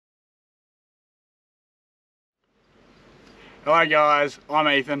Hello guys, I'm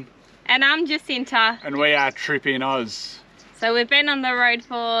Ethan. And I'm Jacinta. And we are Tripping Oz. So we've been on the road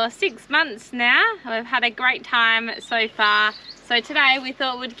for 6 months now. We've had a great time so far. So today we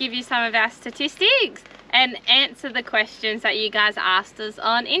thought we'd give you some of our statistics and answer the questions that you guys asked us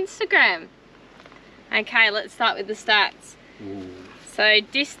on Instagram. Okay, let's start with the stats. Ooh. So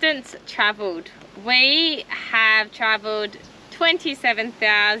distance travelled. We have travelled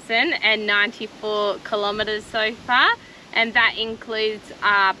 27,094 kilometres so far, and that includes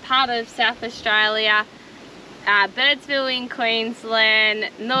part of South Australia, Birdsville in Queensland,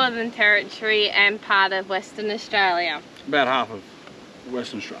 Northern Territory and part of Western Australia. About half of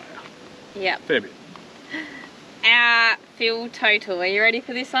Western Australia. Yep. Fair bit. Our fuel total, are you ready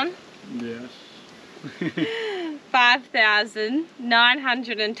for this one? Yes.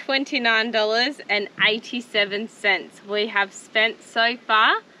 $5,929.87 we have spent so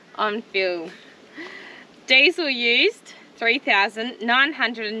far on fuel. Diesel used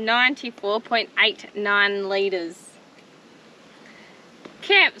 3,994.89 litres.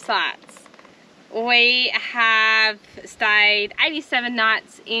 Campsites. We have stayed 87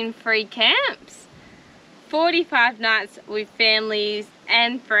 nights in free camps, 45 nights with families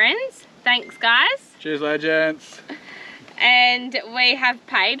and friends. Thanks guys. Cheers legends. And we have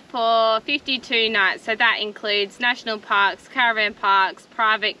paid for 52 nights, so that includes national parks, caravan parks,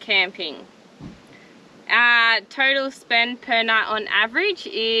 private camping. Our total spend per night on average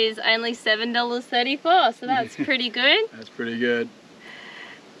is only $7.34, so that's pretty good. That's pretty good.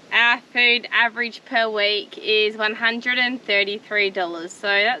 Our food average per week is $133, so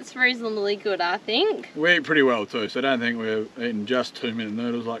that's reasonably good, I think. We eat pretty well too, so I don't think we're eating just 2-minute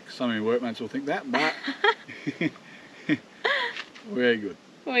noodles like some of your workmates will think that, but we're good.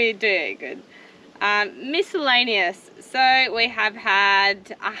 We do eat good. Miscellaneous. So we have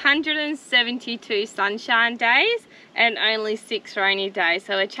had 172 sunshine days and only 6 rainy days.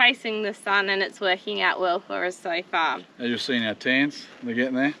 So we're chasing the sun and it's working out well for us so far. As you've seen our tans, they're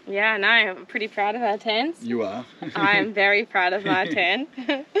getting there. Yeah, I know. I'm pretty proud of our tans. You are. I am very proud of my tan.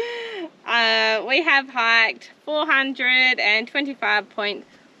 We have hiked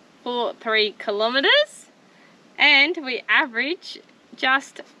 425.43 kilometres and we average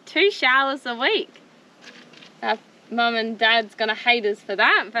just 2 showers a week. Mum and Dad's gonna hate us for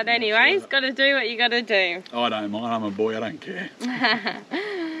that, but anyways, gotta do what you gotta do. I don't mind, I'm a boy, I don't care.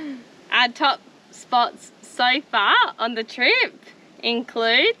 Our top spots so far on the trip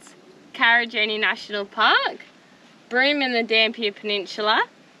includes Karijini National Park, Broome in the Dampier Peninsula,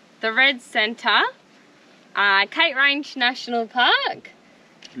 the Red Centre, Cape Range National Park,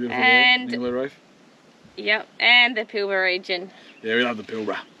 and Reef. Yep, and the Pilbara region. Yeah, we love the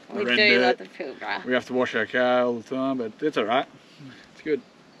Pilbara. We do love the Pilbara. We have to wash our car all the time, but it's alright. It's good.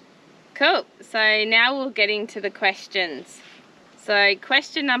 Cool. So now we'll get into the questions. So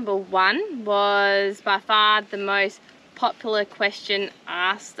question number 1 was by far the most popular question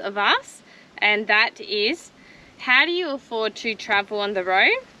asked of us, and that is, how do you afford to travel on the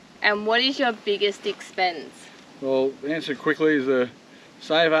road and what is your biggest expense? Well, the answer quickly is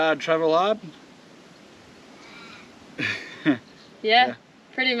save hard, travel hard. Yeah.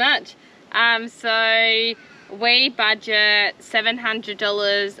 Pretty much. So we budget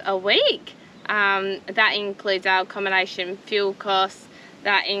 $700 a week. That includes our accommodation, fuel costs,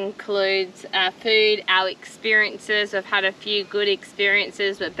 that includes our food, our experiences. We've had a few good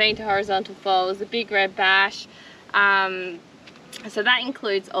experiences. We've been to Horizontal Falls, the Big Red Bash. So that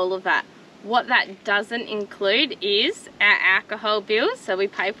includes all of that. What that doesn't include is our alcohol bills. So we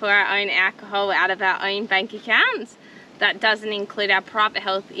pay for our own alcohol out of our own bank accounts. That doesn't include our private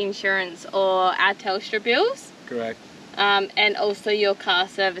health insurance or our Telstra bills. Correct. And also your car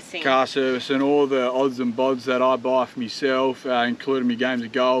servicing. Car service and all the odds and bods that I buy for myself, including my games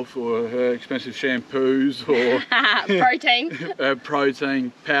of golf or expensive shampoos or protein.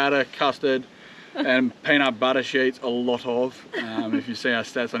 Protein, powder, custard and peanut butter sheets, a lot of. If you see our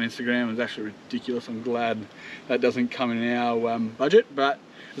stats on Instagram, it's actually ridiculous. I'm glad that doesn't come in our budget, but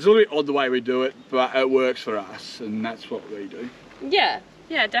it's a little bit odd the way we do it, but it works for us, and that's what we do. Yeah,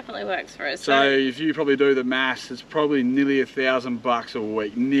 it definitely works for us. So if you probably do the maths, it's probably nearly $1,000 a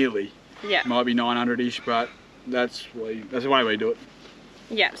week, nearly. Yeah. Might be 900-ish, but that's the way we do it.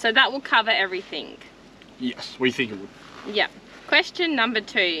 Yeah, so that will cover everything. Yes, we think it would. Yeah. Question number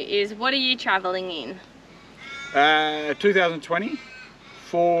 2 is, what are you travelling in? 2020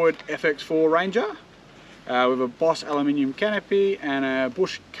 Ford FX4 Ranger. With a Boss aluminium canopy and a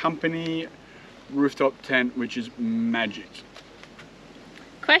Bush Company rooftop tent, which is magic.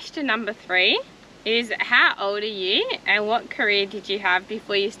 Question number 3 is, how old are you and what career did you have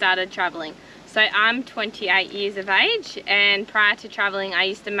before you started travelling? So I'm 28 years of age, and prior to travelling I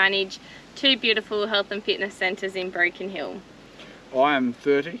used to manage 2 beautiful health and fitness centres in Broken Hill. I am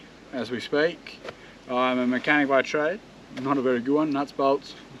 30 as we speak. I'm a mechanic by trade, not a very good one, nuts,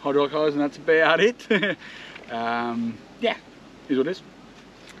 bolts, hydraulic hose, and that's about it. Yeah, is what it is.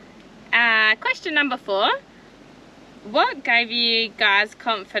 Question number 4. What gave you guys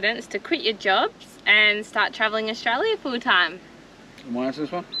confidence to quit your jobs and start travelling Australia full time? Am I answering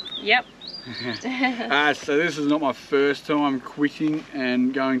this one? Yep. So this is not my first time quitting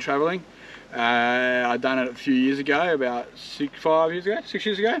and going travelling. I done it a few years ago, about 6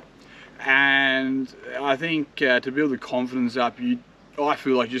 years ago. And I think to build the confidence up, I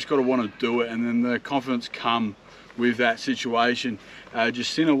feel like you just got to want to do it, and then the confidence come with that situation.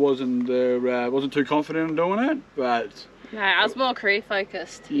 Jacinta wasn't too confident in doing it, but no, I was more career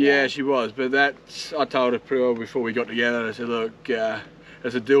focused. Yeah, she was. But I told her pretty well before we got together. I said, look,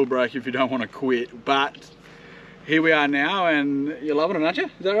 it's a deal breaker if you don't want to quit. But here we are now, and you're loving it, aren't you?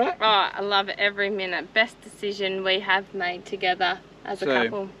 Is that right? Oh, I love it every minute. Best decision we have made together as a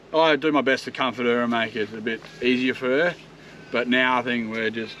couple. I do my best to comfort her and make it a bit easier for her. But now I think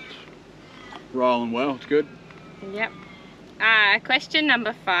we're just rolling well. It's good. Yep. Question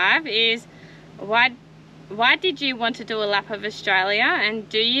number 5 is, why did you want to do a lap of Australia, and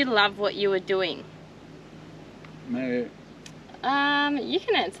do you love what you were doing? Maybe. You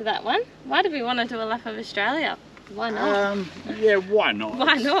can answer that one. Why did we want to do a lap of Australia? Why not? Yeah, why not?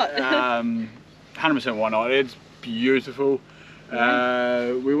 Why not? 100% why not? It's beautiful.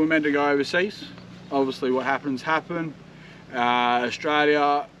 Yeah. We were meant to go overseas. Obviously what happens happen.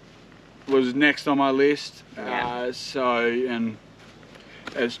 Australia was next on my list. Yeah. And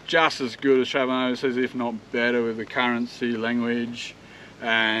it's just as good as traveling overseas, if not better, with the currency, language,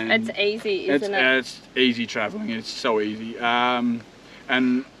 and it's easy, isn't it? It's easy traveling. It's so easy. And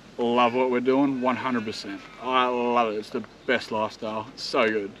love what we're doing, 100%. I love it. It's the best lifestyle. It's so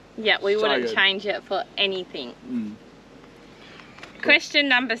good. Yeah, we so wouldn't good. change it for anything. Mm. Question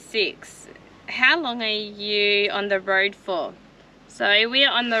number 6. How long are you on the road for? So we're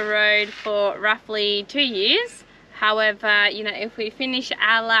on the road for roughly 2 years. However, you know, if we finish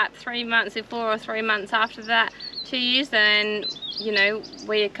our lap 3 months before or 3 months after that, 2 years, then, you know,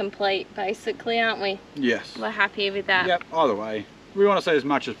 we're complete basically, aren't we? Yes. We're happy with that. Yep, either way. We want to see as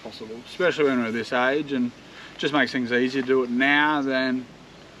much as possible, especially when we're this age, and just makes things easier to do it now than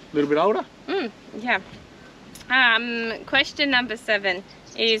a little bit older. Yeah. Question number 7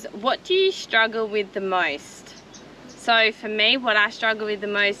 is, what do you struggle with the most? So for me, what I struggle with the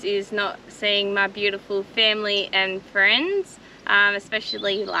most is not seeing my beautiful family and friends,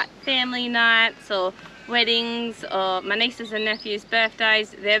 especially like family nights or weddings or my nieces and nephews'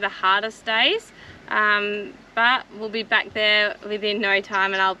 birthdays. They're the hardest days, but we'll be back there within no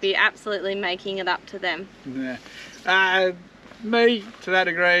time, and I'll be absolutely making it up to them. Yeah. Me, to that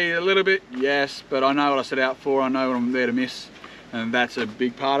degree, a little bit, yes, but I know what I set out for. I know what I'm there to miss, and that's a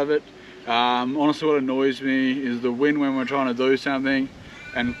big part of it. Honestly, what annoys me is the wind when we're trying to do something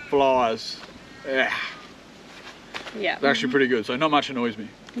and flies. Yeah. It's actually pretty good, so not much annoys me.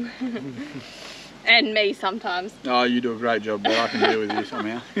 And me sometimes. Oh, you do a great job, but I can deal with you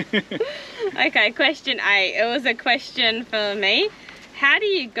somehow. Okay, question 8. It was a question for me. How do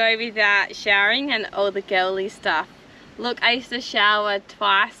you go without showering and all the girly stuff? Look, I used to shower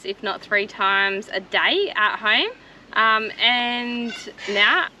twice, if not 3 times a day at home. And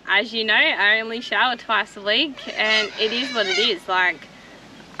now, as you know, I only shower twice a week, and it is what it is. Like,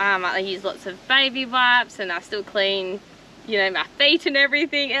 I use lots of baby wipes, and I still clean, you know, my feet and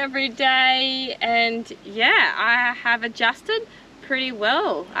everything every day. And yeah, I have adjusted pretty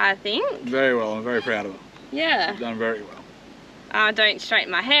well, I think. Very well. I'm very proud of it. Yeah. You've done very well. I don't straighten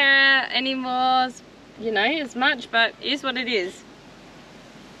my hair anymore, you know, as much, but it is what it is.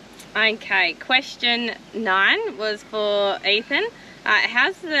 Okay, question 9 was for Ethan.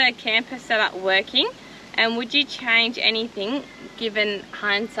 How's the camper setup working, and would you change anything given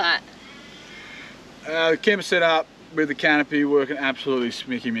hindsight? The camper setup with the canopy working absolutely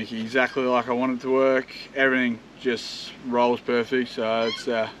smicky-micky, exactly like I want it to work. Everything just rolls perfect, so it's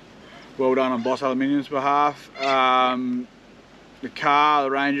well done on Boss Aluminium's behalf. The car,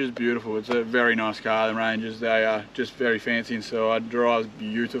 the Ranger, is beautiful. It's a very nice car, the Rangers. They are just very fancy inside, drives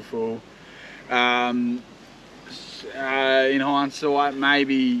beautiful. In hindsight,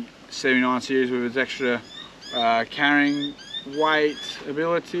 maybe 79 series with its extra carrying weight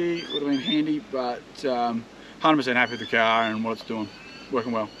ability would have been handy, but 100% happy with the car and what it's doing,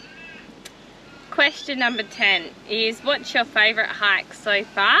 working well. Question number 10 is, what's your favourite hike so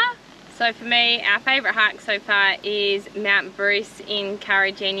far? So for me, our favourite hike so far is Mount Bruce in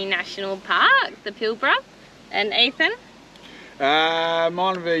Karijini National Park, the Pilbara. And Ethan?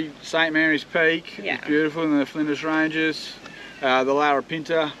 Mine would be St Mary's Peak. Yeah. It's beautiful in the Flinders Ranges. The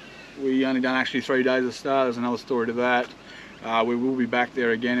Larapinta, we only done actually 3 days at the start. There's another story to that. We will be back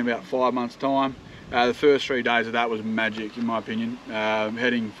there again in about 5 months' time. The first 3 days of that was magic, in my opinion.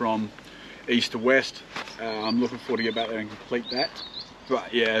 Heading from east to west. I'm looking forward to get back there and complete that.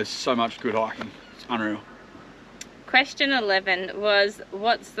 But yeah, there's so much good hiking. It's unreal. Question 11 was,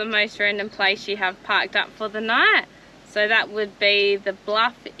 what's the most random place you have parked up for the night? So that would be the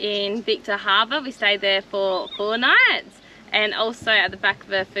Bluff in Victor Harbour. We stayed there for 4 nights. And also at the back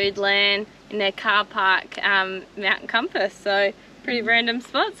of a Foodland in their car park, Mountain Compass. So pretty random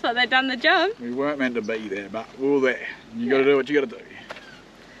spots, but they've done the job. We weren't meant to be there, but we were there. You got to do what you got to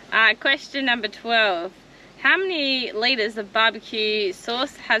do. Question number 12. How many litres of barbecue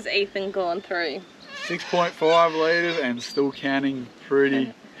sauce has Ethan gone through? 6.5 litres and still counting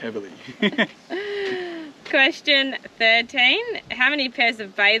pretty heavily. Question 13. How many pairs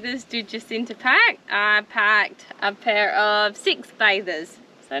of bathers did Jacinta pack? I packed a pair of 6 bathers,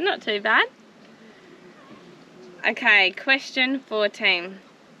 so not too bad. Okay, question 14.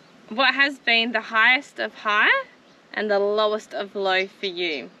 What has been the highest of high and the lowest of low for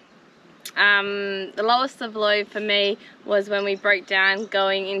you? The lowest of low for me was when we broke down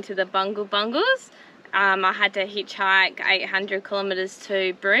going into the Bungles. I had to hitchhike 800 kilometres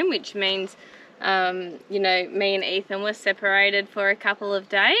to Broome, which means, you know, me and Ethan were separated for a couple of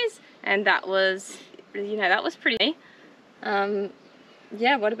days, and that was, you know, that was pretty.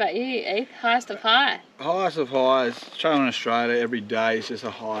 Yeah, what about you, Eth? Highest of high? Highest of highs, traveling Australia every day is just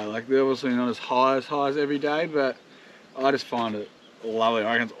a high. Like, they're obviously not as highs every day, but I just find it lovely.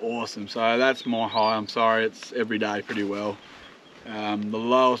 I reckon it's awesome. So that's my high. I'm sorry, it's every day pretty well. The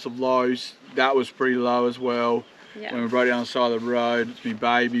lowest of lows, that was pretty low as well. Yeah. When we broke down the side of the road, it's me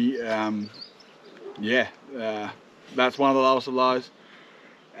baby. Yeah, that's one of the lowest of lows.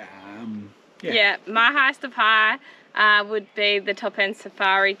 Yeah, my highest of high would be the Top End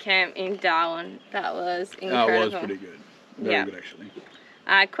Safari Camp in Darwin. That was incredible. That was pretty good. Very good,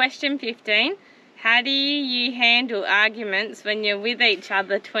 actually. Question 15. How do you handle arguments when you're with each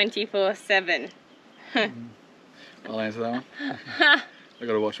other 24/7? I'll answer that one. I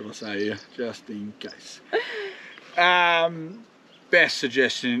got to watch what I say here, just in case. Best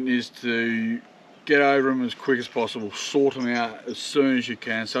suggestion is to get over them as quick as possible. Sort them out as soon as you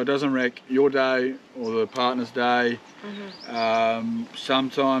can, so it doesn't wreck your day or the partner's day.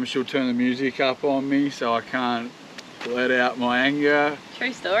 Sometimes she'll turn the music up on me, so I can't let out my anger.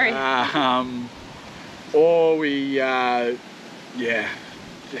 True story. Or we,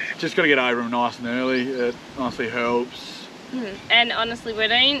 just got to get over them nice and early. It honestly helps. And honestly, we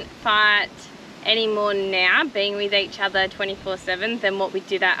don't fight any more now being with each other 24/7 than what we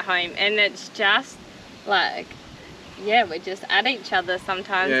did at home. And it's just like, yeah, we're just at each other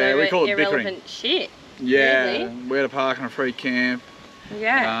sometimes over irrelevant shit. Yeah, really. Where to park on a free camp.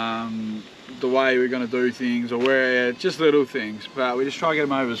 Yeah. The way we're going to do things, or where, just little things. But we just try to get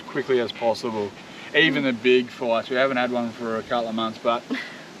them over as quickly as possible. Even the big fights, we haven't had one for a couple of months, but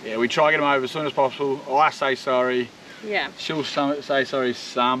yeah, we try to get them over as soon as possible. I say sorry. Yeah. She'll say sorry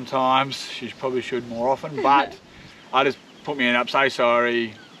sometimes. She probably should more often, but I just put my hand up, say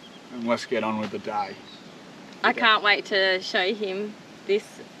sorry, and let's get on with the day. I can't wait to show him this,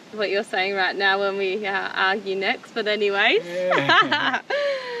 what you're saying right now, when we argue next, but anyways. Yeah.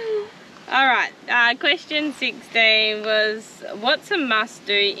 All right, question 16 was, what's a must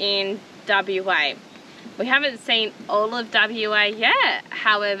do in WA? We haven't seen all of WA yet,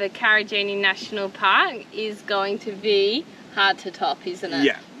 however Karijini National Park is going to be hard to top, isn't it?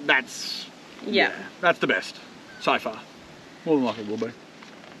 Yeah, that's the best so far. More than likely it will be.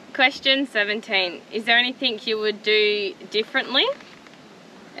 Question 17, is there anything you would do differently,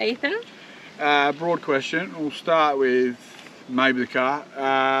 Ethan? Broad question. We'll start with maybe the car.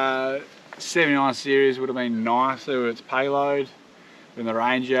 79 series would have been nicer with its payload than the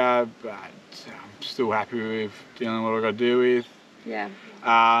Ranger, but I'm still happy with dealing with what I've got to deal with. Yeah.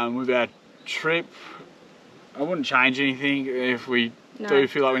 With our trip, I wouldn't change anything. If we do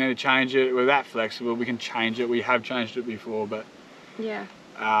feel like we need to change it, we're that flexible, we can change it. We have changed it before, but yeah.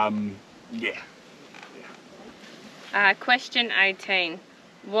 Question 18.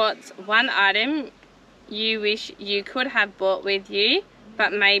 What's one item you wish you could have brought with you,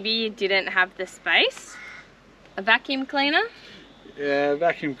 but maybe you didn't have the space? A vacuum cleaner? Yeah,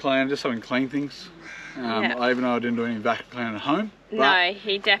 vacuum cleaner, just so I can clean things. Even though I didn't do any vacuum cleaning at home. No,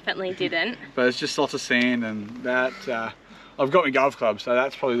 he definitely didn't. But it's just lots of sand and that. I've got my golf club, so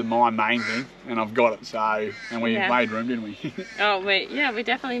that's probably my main thing, and I've got it. So, and we made room, didn't we? We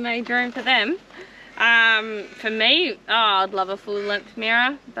definitely made room for them. For me, I'd love a full-length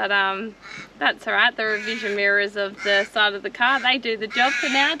mirror, but that's all right. The revision mirrors of the side of the car, they do the job for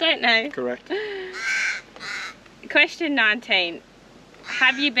now, don't they? Correct. Question 19.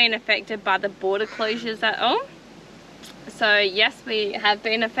 Have you been affected by the border closures at all? So yes, we have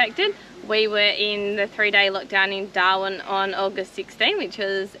been affected. We were in the 3-day lockdown in Darwin on August 16, which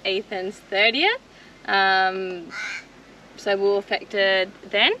was Ethan's 30th. So we were affected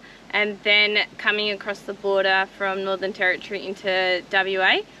then. And then coming across the border from Northern Territory into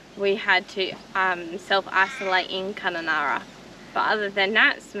WA, we had to self-isolate in Kununurra. But other than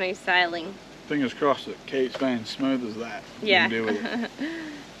that, smooth sailing. Fingers crossed it keeps being smooth as that. Yeah. Deal with it.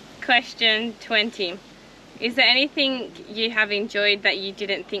 Question 20. Is there anything you have enjoyed that you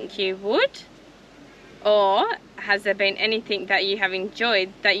didn't think you would? Or has there been anything that you have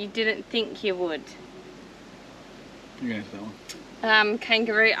enjoyed that you didn't think you would? You can answer that one.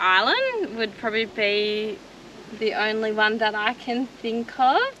 Kangaroo Island would probably be the only one that I can think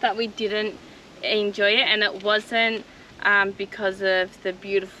of that we didn't enjoy it, and it wasn't because of the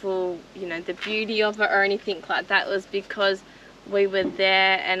beautiful, the beauty of it or anything like that. It was because we were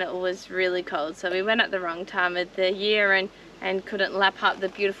there and it was really cold, so we went at the wrong time of the year and couldn't lap up the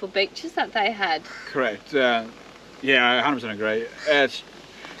beautiful beaches that they had. Correct. Yeah, I 100% agree. It's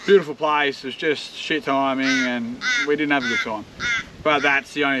a beautiful place. It's just shit timing and we didn't have a good time. But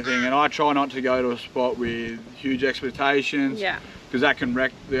that's the only thing, and I try not to go to a spot with huge expectations, because that can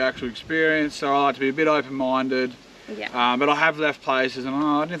wreck the actual experience. So I like to be a bit open-minded. Yeah. But I have left places and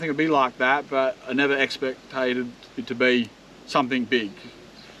I didn't think it'd be like that, but I never expected it to be something big.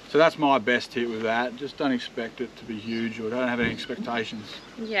 So that's my best tip with that. Just don't expect it to be huge, or don't have any expectations.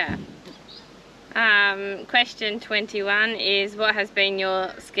 Yeah. Question 21 is, what has been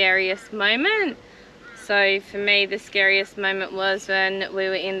your scariest moment? So for me, the scariest moment was when we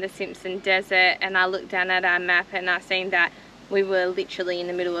were in the Simpson Desert and I looked down at our map and I seen that we were literally in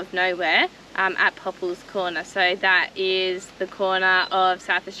the middle of nowhere at Popple's Corner. So that is the corner of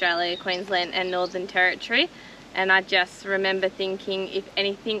South Australia, Queensland and Northern Territory. And I just remember thinking, if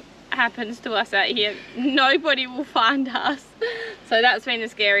anything happens to us out here, nobody will find us. So that's been the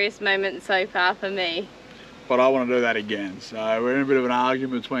scariest moment so far for me. But I want to do that again. So we're in a bit of an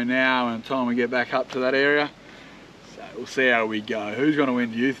argument between now and the time we get back up to that area. So we'll see how we go. Who's going to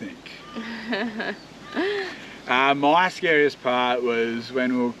win, do you think? My scariest part was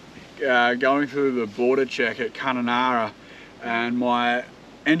when we were going through the border check at Kununurra and my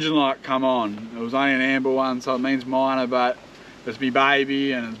engine light come on. It was only an amber one, so it means minor, but it's me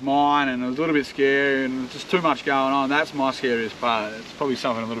baby and it's mine, and it was a little bit scary and there's just too much going on. That's my scariest part. It's probably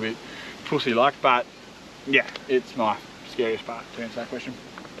something a little bit pussy-like, but yeah, it's my scariest part, to answer that question.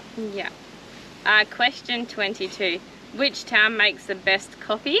 Yeah. Question 22. Which town makes the best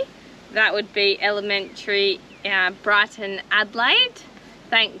coffee? That would be Elementary, Brighton, Adelaide.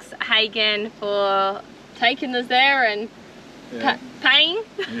 Thanks, Hagen, for taking us there and paying.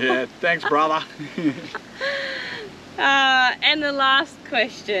 Yeah, thanks, brother. And the last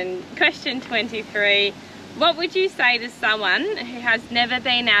question, question 23. What would you say to someone who has never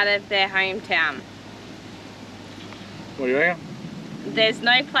been out of their hometown? What do you reckon? There's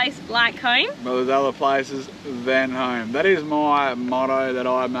no place like home. Well, there's other places than home. That is my motto that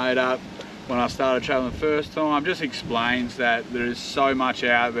I made up when I started traveling the first time. Just explains that there is so much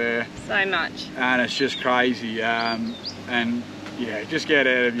out there. So much. And it's just crazy. And yeah, just get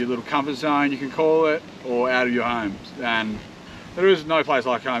out of your little comfort zone, you can call it, or out of your home. And there is no place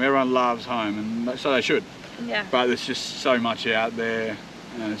like home. Everyone loves home, and so they should. Yeah. But there's just so much out there,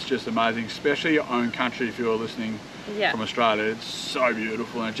 and it's just amazing, especially your own country if you're listening from Australia. It's so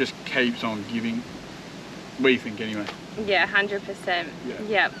beautiful, and it just keeps on giving, we think anyway. Yeah, 100%.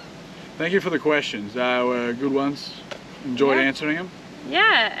 Yep. Thank you for the questions. They were good ones. Enjoyed answering them.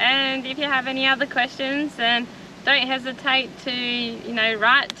 Yeah, and if you have any other questions, then don't hesitate to,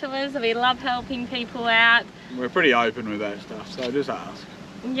 write to us. We love helping people out. We're pretty open with that stuff, so just ask.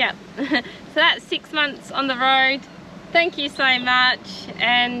 Yep. So that's 6 months on the road. Thank you so much,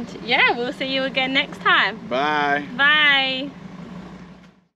 and yeah, we'll see you again next time. Bye. Bye.